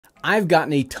I've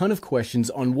gotten a ton of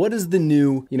questions on what is the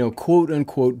new, quote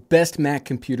unquote, best Mac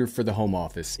computer for the home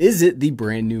office. Is it the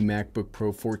brand new MacBook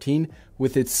Pro 14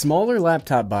 with its smaller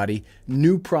laptop body,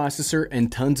 new processor,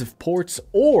 and tons of ports?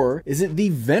 Or is it the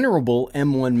venerable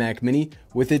M1 Mac Mini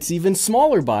with its even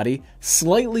smaller body,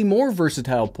 slightly more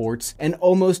versatile ports, and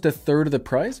almost a third of the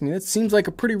price? I mean, that seems like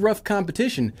a pretty rough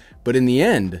competition, but in the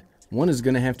end, one is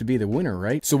going to have to be the winner,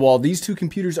 right? So while these two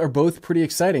computers are both pretty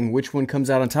exciting, which one comes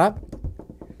out on top?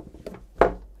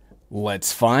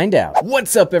 Let's find out.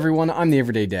 What's up, everyone? I'm the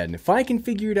Everyday Dad, and if I can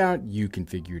figure it out, you can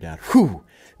figure it out. Whew!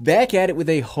 Back at it with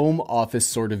a home office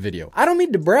sort of video. I don't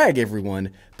mean to brag,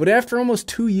 everyone, but after almost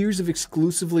 2 years of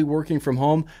exclusively working from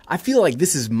home, I feel like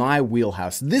this is my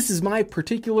wheelhouse. This is my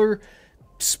particular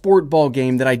sport ball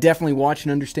game that I definitely watch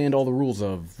and understand all the rules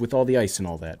of, with all the ice and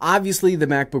all that. Obviously, the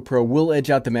MacBook Pro will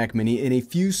edge out the Mac Mini in a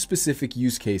few specific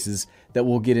use cases that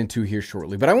we'll get into here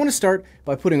shortly. But I want to start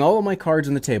by putting all of my cards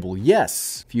on the table.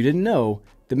 Yes, if you didn't know,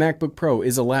 the MacBook Pro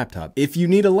is a laptop. If you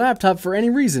need a laptop for any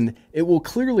reason, it will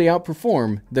clearly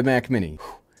outperform the Mac Mini.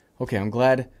 Okay, I'm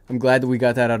glad that we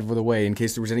got that out of the way in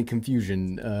case there was any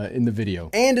confusion in the video.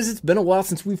 And as it's been a while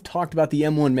since we've talked about the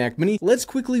M1 Mac Mini, let's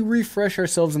quickly refresh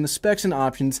ourselves on the specs and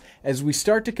options as we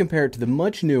start to compare it to the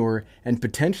much newer and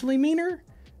potentially meaner?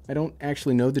 I don't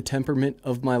actually know the temperament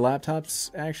of my laptops,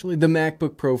 actually. The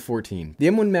MacBook Pro 14. The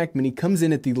M1 Mac Mini comes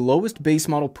in at the lowest base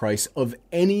model price of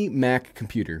any Mac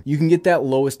computer. You can get that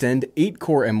lowest end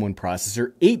 8-core M1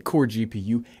 processor, 8-core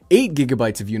GPU, 8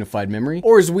 gigabytes of unified memory,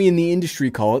 or as we in the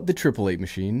industry call it, the 888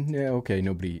 machine. Yeah, okay,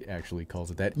 nobody actually calls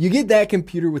it that. You get that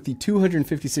computer with the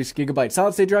 256 gigabyte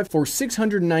solid state drive for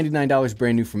 $699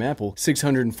 brand new from Apple,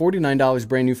 $649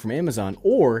 brand new from Amazon,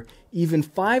 or even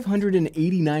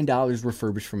 $589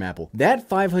 refurbished from Apple. That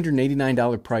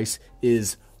 $589 price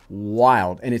is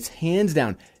wild, and it's hands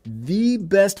down the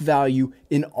best value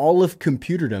in all of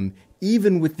computerdom,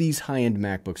 even with these high-end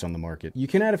MacBooks on the market. You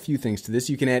can add a few things to this.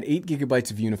 You can add 8 gigabytes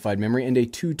of unified memory and a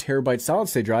 2 terabyte solid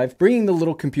state drive, bringing the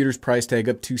little computer's price tag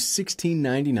up to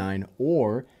 $1699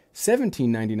 or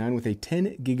 $1799 with a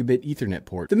 10 gigabit Ethernet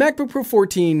port. The MacBook Pro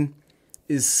 14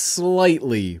 is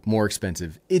slightly more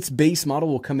expensive. Its base model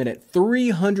will come in at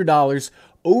 $300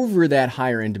 over that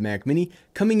higher-end Mac Mini,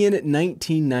 coming in at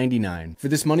 $1999. For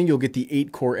this money, you'll get the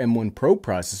 8-core M1 Pro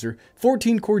processor,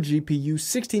 14-core GPU,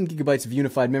 16 gigabytes of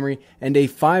unified memory, and a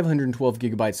 512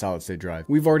 gigabyte solid-state drive.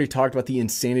 We've already talked about the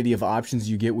insanity of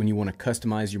options you get when you want to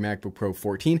customize your MacBook Pro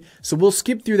 14, so we'll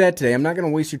skip through that today. I'm not going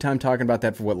to waste your time talking about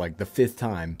that for the 5th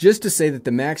time. Just to say that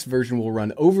the Max version will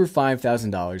run over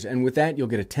 $5,000, and with that, you'll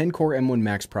get a 10-core M1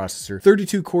 Max processor,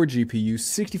 32-core GPU,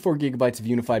 64 gigabytes of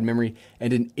unified memory,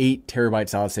 and an 8 terabyte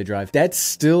solid-state drive. That's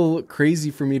still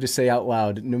crazy for me to say out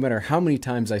loud, no matter how many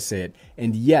times I say it.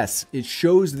 And yes, it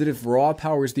shows that if raw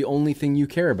power is the only thing you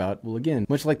care about, well, again,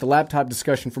 much like the laptop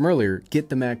discussion from earlier, get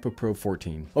the MacBook Pro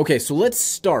 14. Okay, so let's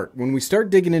start. When we start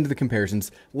digging into the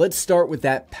comparisons, let's start with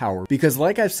that power. Because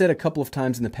like I've said a couple of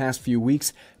times in the past few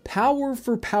weeks, power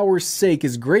for power's sake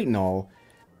is great and all,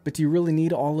 but do you really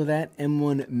need all of that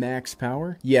M1 Max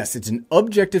power? Yes, it's an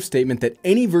objective statement that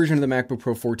any version of the MacBook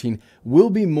Pro 14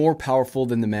 will be more powerful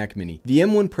than the Mac Mini. The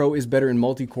M1 Pro is better in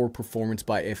multi-core performance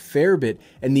by a fair bit,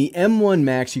 and the M1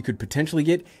 Max you could potentially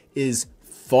get is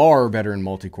far better in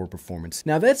multi-core performance.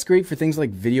 Now that's great for things like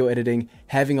video editing,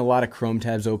 having a lot of Chrome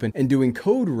tabs open, and doing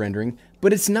code rendering,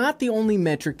 but it's not the only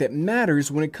metric that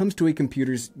matters when it comes to a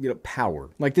computer's power.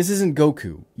 Like, this isn't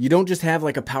Goku. You don't just have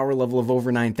a power level of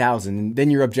over 9,000 and then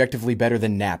you're objectively better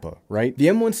than Nappa, right? The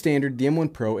M1 Standard, the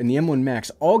M1 Pro, and the M1 Max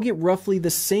all get roughly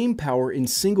the same power in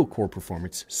single core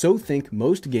performance. So think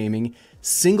most gaming,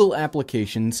 single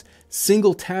applications,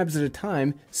 single tabs at a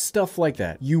time, stuff like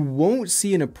that. You won't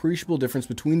see an appreciable difference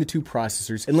between the two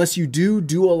processors unless you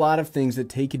do a lot of things that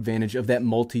take advantage of that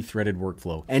multi-threaded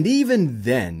workflow. And even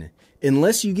then,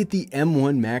 unless you get the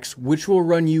M1 Max, which will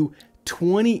run you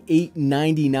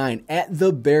 $2899 at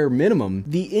the bare minimum,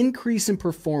 the increase in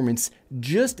performance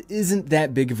just isn't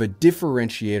that big of a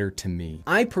differentiator to me.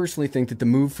 I personally think that the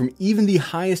move from even the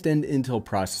highest end Intel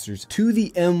processors to the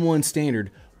M1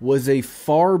 Standard was a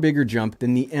far bigger jump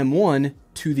than the M1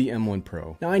 to the M1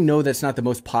 Pro. Now I know that's not the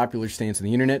most popular stance on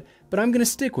the internet, but I'm gonna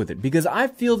stick with it because I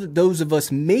feel that those of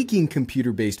us making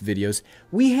computer-based videos,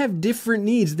 we have different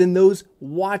needs than those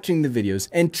watching the videos,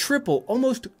 and triple,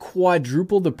 almost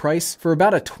quadruple the price for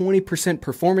about a 20%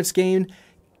 performance gain.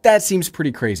 That seems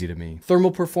pretty crazy to me.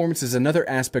 Thermal performance is another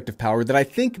aspect of power that I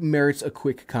think merits a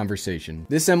quick conversation.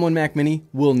 This M1 Mac Mini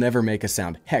will never make a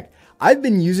sound. Heck, I've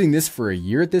been using this for a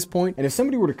year at this point, and if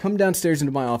somebody were to come downstairs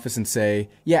into my office and say,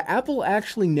 yeah, Apple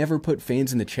actually never put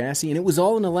fans in the chassis and it was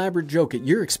all an elaborate joke at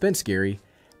your expense, Gary,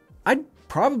 I'd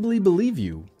probably believe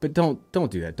you, but don't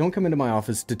do that. Don't come into my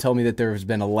office to tell me that there has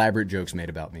been elaborate jokes made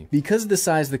about me. Because of the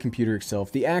size of the computer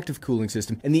itself, the active cooling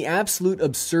system, and the absolute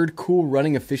absurd cool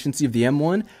running efficiency of the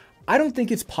M1, I don't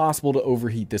think it's possible to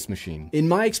overheat this machine. In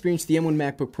my experience, the M1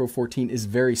 MacBook Pro 14 is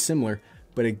very similar,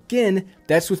 but again,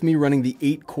 that's with me running the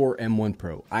 8-core M1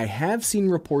 Pro. I have seen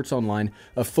reports online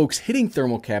of folks hitting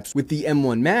thermal caps with the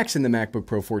M1 Max and the MacBook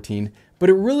Pro 14, but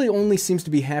it really only seems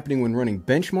to be happening when running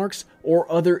benchmarks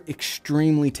or other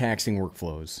extremely taxing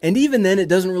workflows. And even then, it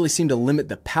doesn't really seem to limit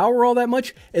the power all that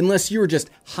much unless you're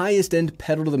just highest end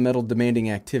pedal to the metal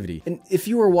demanding activity. And if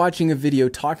you are watching a video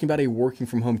talking about a working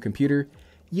from home computer,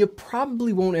 you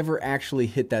probably won't ever actually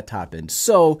hit that top end.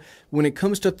 So when it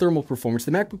comes to thermal performance,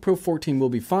 the MacBook Pro 14 will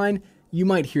be fine. You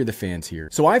might hear the fans here.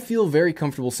 So I feel very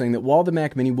comfortable saying that while the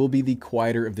Mac Mini will be the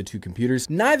quieter of the two computers,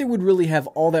 neither would really have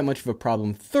all that much of a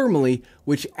problem thermally,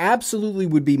 which absolutely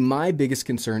would be my biggest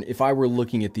concern if I were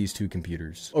looking at these two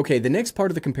computers. Okay, the next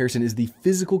part of the comparison is the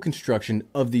physical construction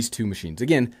of these two machines.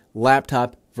 Again,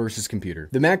 laptop versus computer.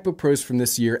 The MacBook Pros from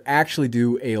this year actually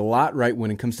do a lot right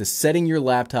when it comes to setting your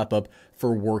laptop up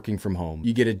for working from home.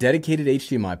 You get a dedicated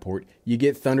HDMI port, you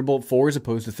get Thunderbolt 4 as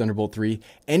opposed to Thunderbolt 3,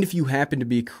 and if you happen to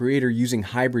be a creator using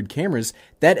hybrid cameras,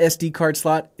 that SD card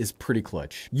slot is pretty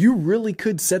clutch. You really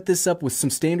could set this up with some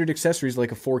standard accessories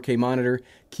like a 4K monitor,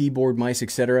 keyboard, mice,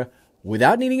 etc.,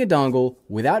 without needing a dongle,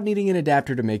 without needing an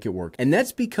adapter to make it work. And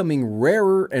that's becoming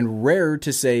rarer and rarer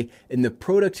to say in the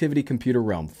productivity computer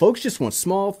realm. Folks just want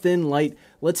small, thin, light,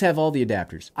 let's have all the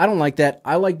adapters. I don't like that.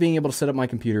 I like being able to set up my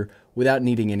computer without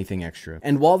needing anything extra.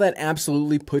 And while that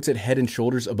absolutely puts it head and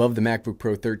shoulders above the MacBook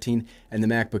Pro 13 and the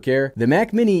MacBook Air, the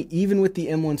Mac Mini, even with the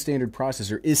M1 standard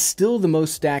processor, is still the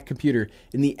most stacked computer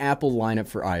in the Apple lineup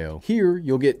for I/O. Here,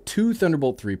 you'll get 2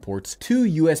 Thunderbolt 3 ports, 2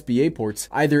 USB-A ports,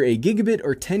 either a gigabit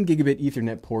or 10 gigabit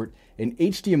Ethernet port, an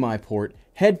HDMI port,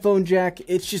 headphone jack.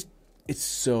 It's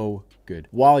so good.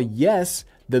 While yes,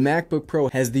 the MacBook Pro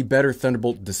has the better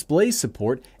Thunderbolt display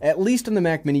support, at least on the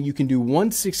Mac Mini you can do one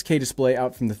 6K display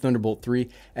out from the Thunderbolt 3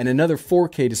 and another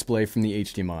 4K display from the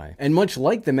HDMI. And much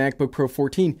like the MacBook Pro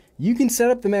 14, you can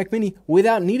set up the Mac Mini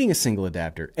without needing a single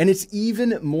adapter. And it's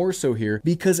even more so here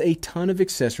because a ton of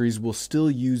accessories will still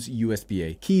use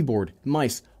USB-A. Keyboard,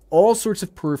 mice, all sorts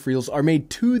of peripherals are made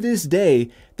to this day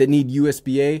that need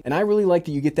USB-A, and I really like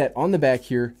that you get that on the back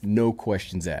here, no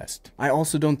questions asked. I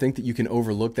also don't think that you can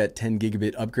overlook that 10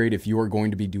 gigabit upgrade if you are going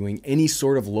to be doing any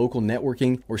sort of local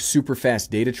networking or super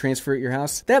fast data transfer at your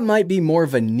house. That might be more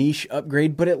of a niche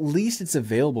upgrade, but at least it's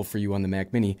available for you on the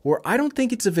Mac Mini, where I don't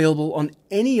think it's available on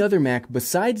any other Mac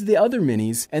besides the other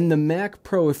Minis and the Mac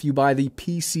Pro if you buy the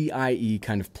PCIe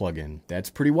kind of plugin. That's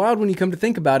pretty wild when you come to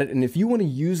think about it, and if you want to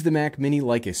use the Mac Mini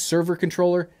like a server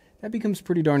controller, that becomes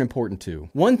pretty darn important too.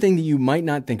 One thing that you might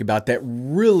not think about that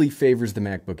really favors the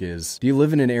MacBook is, do you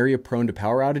live in an area prone to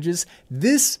power outages?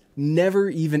 This never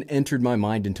even entered my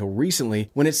mind until recently,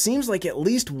 when it seems like at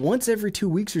least once every 2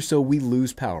 weeks or so we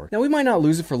lose power. Now we might not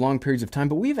lose it for long periods of time,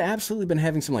 but we've absolutely been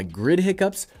having some like grid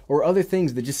hiccups or other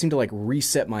things that just seem to like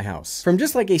reset my house. From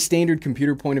just like a standard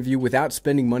computer point of view without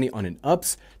spending money on an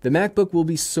UPS, the MacBook will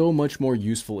be so much more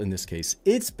useful in this case.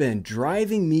 It's been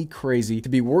driving me crazy to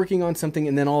be working on something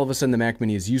and then all of a sudden the Mac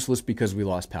Mini is useless because we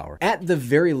lost power. At the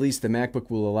very least, the MacBook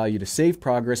will allow you to save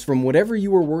progress from whatever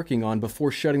you were working on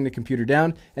before shutting the computer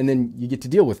down, and then you get to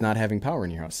deal with not having power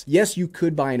in your house. Yes, you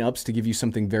could buy an UPS to give you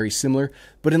something very similar,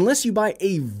 but unless you buy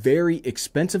a very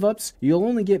expensive UPS, you'll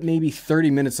only get maybe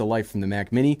 30 minutes of life from the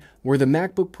Mac Mini, where the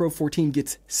MacBook Pro 14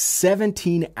 gets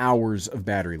 17 hours of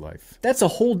battery life. That's a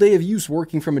whole day of use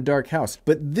working from a dark house,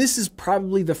 but this is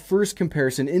probably the first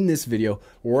comparison in this video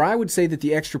where I would say that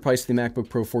the extra price of the MacBook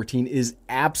Pro 14 is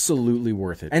absolutely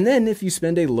worth it. And then if you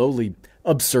spend a lowly,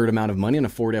 absurd amount of money on a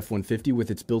Ford F-150 with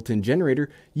its built-in generator,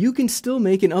 you can still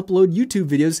make and upload YouTube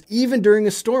videos even during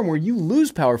a storm where you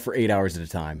lose power for 8 hours at a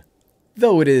time.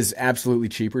 Though it is absolutely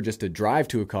cheaper just to drive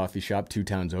to a coffee shop 2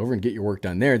 towns over and get your work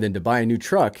done there than to buy a new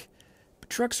truck.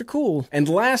 But trucks are cool. And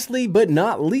lastly, but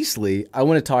not leastly, I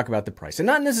want to talk about the price. And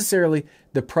not necessarily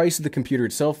the price of the computer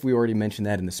itself, we already mentioned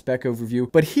that in the spec overview,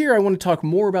 but here I want to talk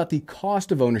more about the cost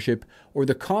of ownership or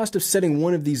the cost of setting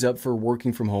one of these up for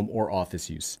working from home or office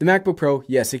use. The MacBook Pro,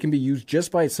 yes, it can be used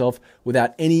just by itself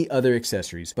without any other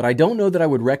accessories, but I don't know that I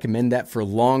would recommend that for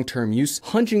long-term use.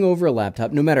 Hunching over a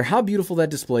laptop, no matter how beautiful that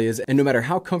display is and no matter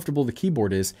how comfortable the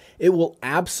keyboard is, it will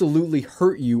absolutely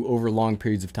hurt you over long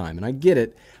periods of time. And I get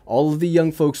it. All of the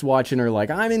young folks watching are like,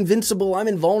 I'm invincible, I'm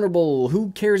invulnerable,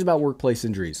 who cares about workplace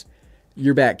injuries?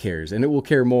 your back cares, and it will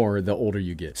care more the older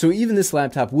you get. So even this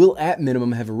laptop will at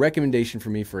minimum have a recommendation for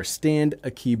me for a stand,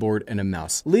 a keyboard, and a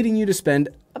mouse, leading you to spend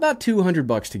about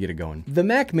 $200 to get it going. The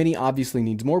Mac Mini obviously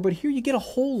needs more, but here you get a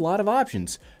whole lot of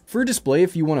options. For display,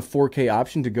 if you want a 4K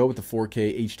option to go with the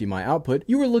 4K HDMI output,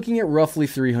 you are looking at roughly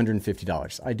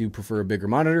 $350. I do prefer a bigger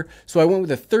monitor, so I went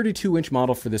with a 32-inch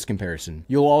model for this comparison.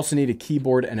 You'll also need a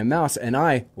keyboard and a mouse, and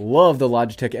I love the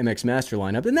Logitech MX Master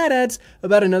lineup, and that adds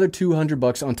about another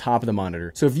 $200 on top of the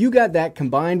monitor. So if you got that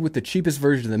combined with the cheapest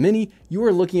version of the Mini, you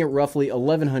are looking at roughly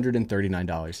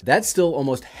 $1,139. That's still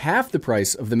almost half the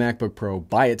price of the MacBook Pro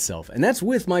by itself, and that's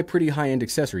with my pretty high-end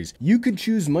accessories. You could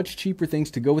choose much cheaper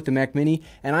things to go with the Mac Mini,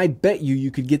 and I bet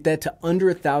you could get that to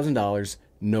under $1,000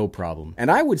 no problem. And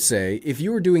I would say if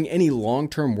you were doing any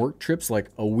long-term work trips like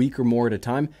a week or more at a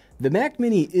time, the Mac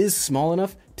Mini is small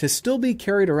enough to still be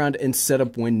carried around and set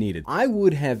up when needed. I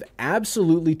would have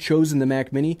absolutely chosen the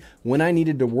Mac Mini when I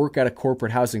needed to work out of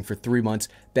corporate housing for 3 months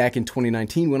back in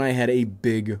 2019 when I had a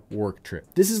big work trip.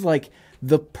 This is like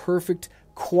the perfect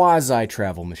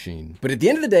quasi-travel machine. But at the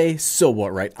end of the day, so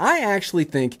what, right? I actually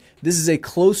think this is a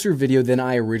closer video than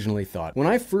I originally thought. When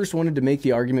I first wanted to make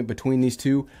the argument between these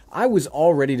two, I was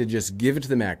all ready to just give it to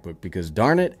the MacBook because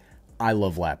darn it, I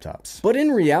love laptops. But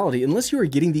in reality, unless you are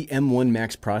getting the M1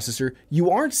 Max processor, you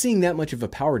aren't seeing that much of a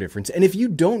power difference. And if you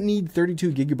don't need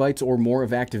 32 gigabytes or more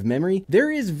of active memory,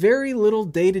 there is very little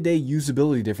day-to-day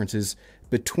usability differences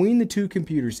between the two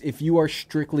computers if you are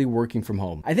strictly working from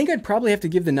home. I think I'd probably have to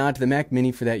give the nod to the Mac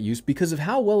Mini for that use because of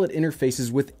how well it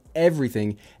interfaces with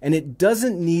everything, and it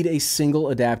doesn't need a single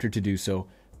adapter to do so.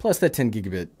 Plus that 10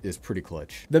 gigabit is pretty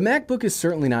clutch. The MacBook is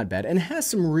certainly not bad and has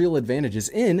some real advantages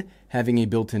in having a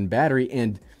built-in battery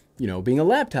and, you know, being a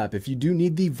laptop if you do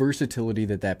need the versatility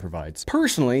that that provides.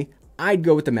 Personally, I'd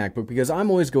go with the MacBook because I'm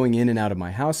always going in and out of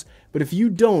my house, but if you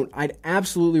don't, I'd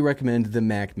absolutely recommend the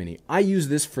Mac Mini. I use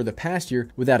this for the past year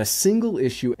without a single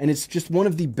issue, and it's just one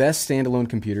of the best standalone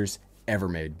computers ever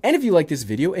made. And if you like this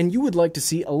video and you would like to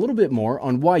see a little bit more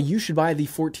on why you should buy the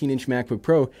 14-inch MacBook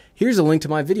Pro, here's a link to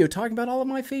my video talking about all of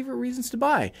my favorite reasons to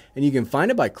buy, and you can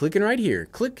find it by clicking right here.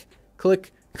 Click,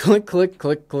 click, click, click,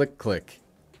 click, click, click.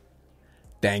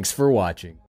 Thanks for watching.